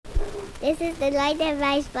This is the Light and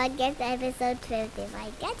Rise Podcast, episode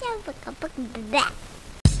 55.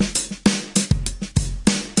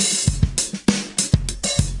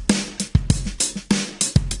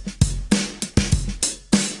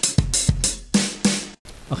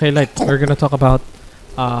 Okay, Light, we're gonna talk about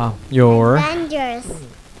your Avengers.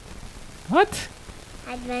 what?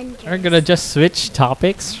 Adventures. We're gonna just switch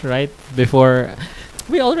topics right before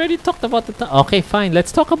we already talked about the. Okay, fine.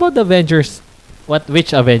 Let's talk about the Avengers.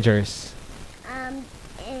 Which Avengers?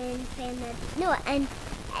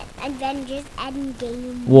 Avengers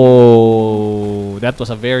Endgame. Whoa, that was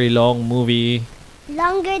a very long movie.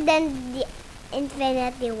 Longer than the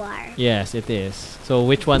Infinity War. Yes, it is. So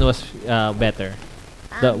which one was better?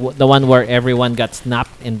 The one where everyone got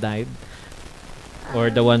snapped and died, or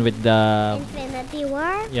the one with the Infinity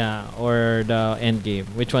War. or the Endgame?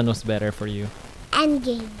 Which one was better for you?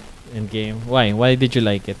 Endgame. Endgame. Why? Why did you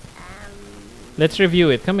like it? Let's review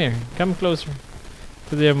it. Come here. Come closer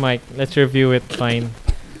to the mic. Let's review it. Fine.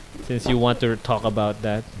 Since you want to talk about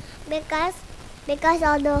that. Because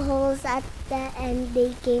all the holes at the end,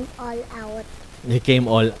 they came all out. They came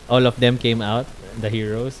all of them came out, the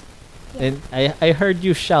heroes. Yeah. And I heard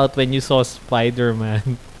you shout when you saw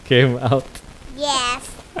Spider-Man came out.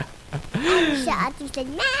 Yes. And shot. He said,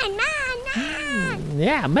 "Man, man, man."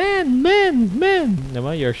 Yeah, man.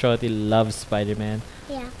 Naman, your shorty loves Spider-Man.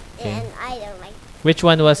 Yeah. Okay. And I don't like. Which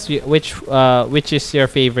one was which is your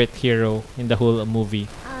favorite hero in the whole movie?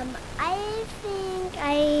 I think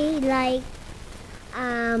I like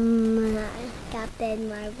Captain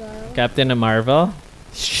Marvel. Captain Marvel?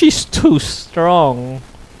 She's too strong.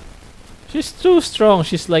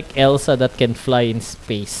 She's like Elsa that can fly in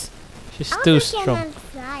space. She's too strong. Cannot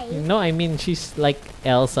fly. No, I mean she's like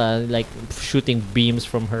Elsa, like shooting beams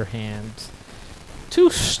from her hands.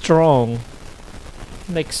 Too strong.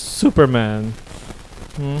 Like Superman.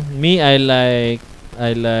 Me, I like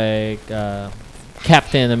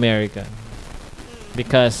Captain America.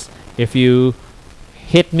 Because if you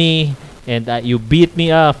hit me and you beat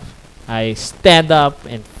me up, I stand up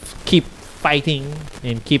and keep fighting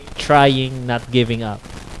and keep trying, not giving up.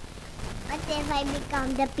 What if I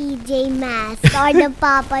become the PJ Masks or the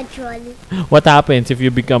Paw Patrol? What happens if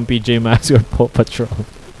you become PJ Masks or Paw Patrol?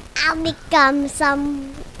 I'll become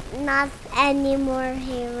some not anymore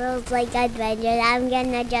heroes like Avengers. I'm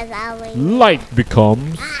gonna just always Light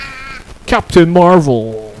becomes Captain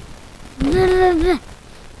Marvel.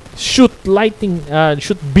 Shoot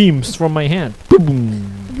beams from my hand.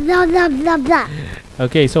 Boom. blah blah blah blah.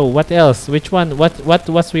 Okay, so what else? Which one? What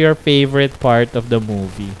was your favorite part of the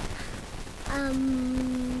movie?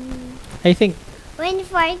 I think. When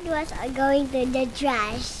Forky was going to the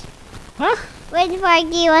trash. Huh? When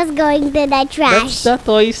Forky was going to the trash. That's the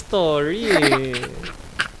Toy Story.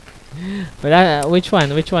 But which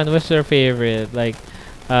one? Which one was your favorite? Like,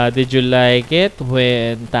 did you like it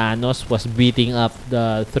when Thanos was beating up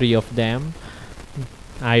the three of them?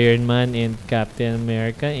 Iron Man and Captain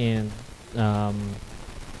America and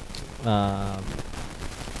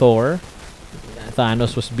Thor.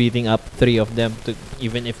 Thanos was beating up three of them.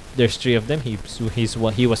 Even if there's three of them, he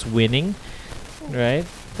was winning, right?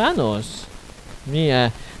 Thanos.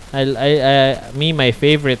 My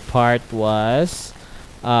favorite part was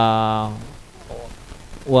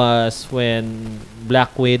when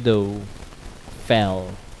Black Widow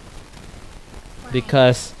fell. Why?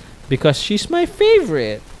 Because she's my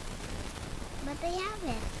favorite. But I have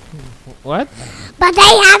it. What? But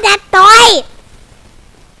I have that toy!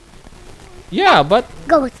 Yeah, but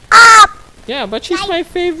Goes up! she's my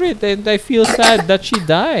favorite, and I feel sad that she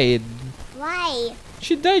died. Why?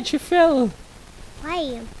 She died. She fell.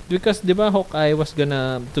 Why? Because diba Hawkeye was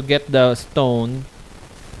gonna to get the stone,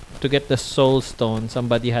 to get the soul stone.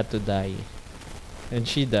 Somebody had to die, and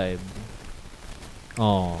she died.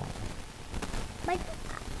 Oh.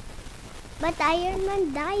 But Iron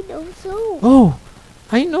Man died also. Oh,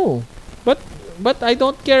 I know, but I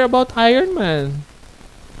don't care about Iron Man.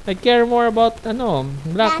 I care more about Black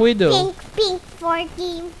That Widow. Pink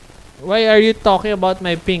Forky. Why are you talking about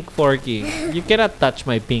my pink Forky? You cannot touch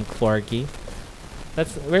my pink Forky.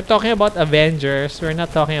 We're talking about Avengers. We're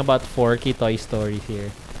not talking about Forky Toy Story here.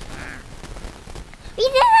 We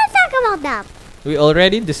didn't talk about that. We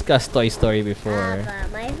already discussed Toy Story before. But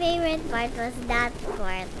my favorite part was that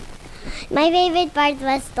part. My favorite part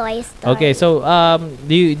was Toy Story. Okay, so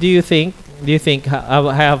do you think I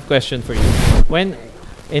have a question for you. When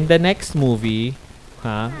in the next movie,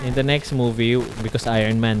 because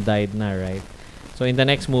Iron Man died na, right? So in the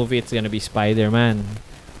next movie it's gonna be Spider-Man.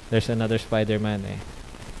 There's another Spider-Man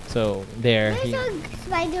So There's a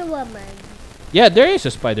Spider-Woman. Yeah, there is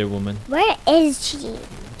a Spider-Woman. Where is she?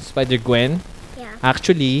 Spider-Gwen. Yeah.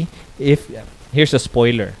 Actually, if here's a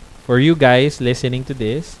spoiler for you guys listening to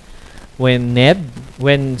this, when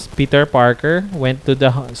Peter Parker went to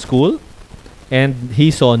the school and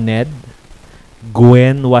he saw Ned,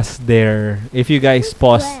 Gwen was there. If you guys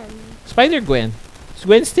pause, Gwen. Spider-Gwen, it's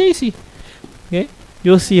Gwen Stacy. Okay,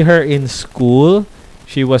 you'll see her in school.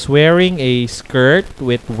 She was wearing a skirt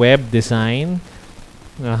with web design.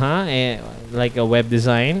 Like a web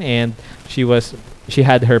design, and she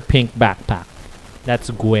had her pink backpack.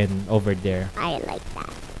 That's Gwen over there. I like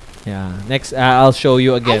that. Yeah. Next, I'll show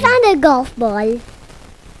you I again. found a golf ball.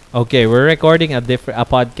 Okay, we're recording a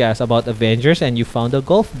podcast about Avengers, and you found a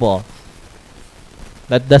golf ball.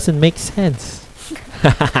 That doesn't make sense.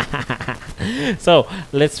 So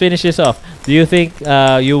let's finish this off. Do you think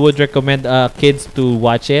you would recommend kids to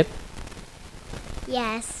watch it?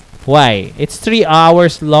 Yes. Why? It's 3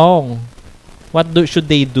 hours long. What should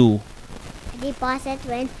they do? Deposit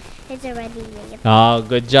when it's already late. Oh,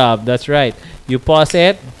 good job. That's right. You pause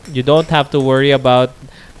it. You don't have to worry about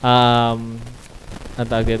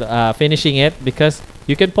finishing it, because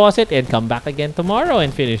you can pause it and come back again tomorrow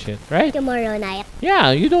and finish it, right? Tomorrow night.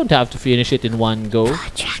 Yeah, you don't have to finish it in one go.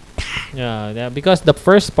 Yeah, because the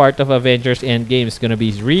first part of Avengers Endgame is gonna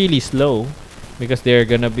be really slow, because they're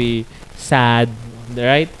gonna be sad,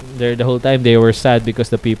 right? The whole time they were sad because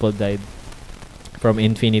the people died from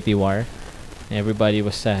Infinity War. Everybody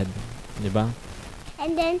was sad, diba?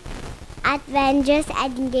 And then Avengers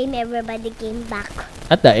Endgame, everybody came back.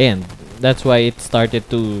 At the end, that's why it started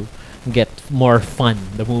to get more fun.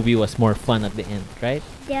 The movie was more fun at the end, right?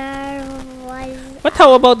 There was But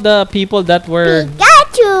how about the people that were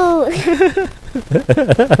Pikachu.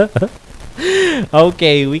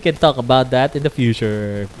 okay? We can talk about that in the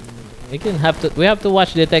future. We have to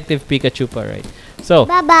watch Detective Pikachu, right? So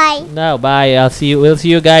Bye bye. now, bye. We'll see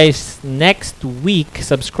you guys next week.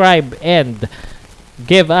 Subscribe and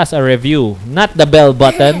give us a review, not the bell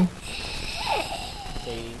button.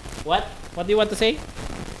 Say what? What do you want to say?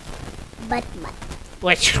 But.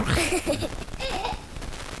 What?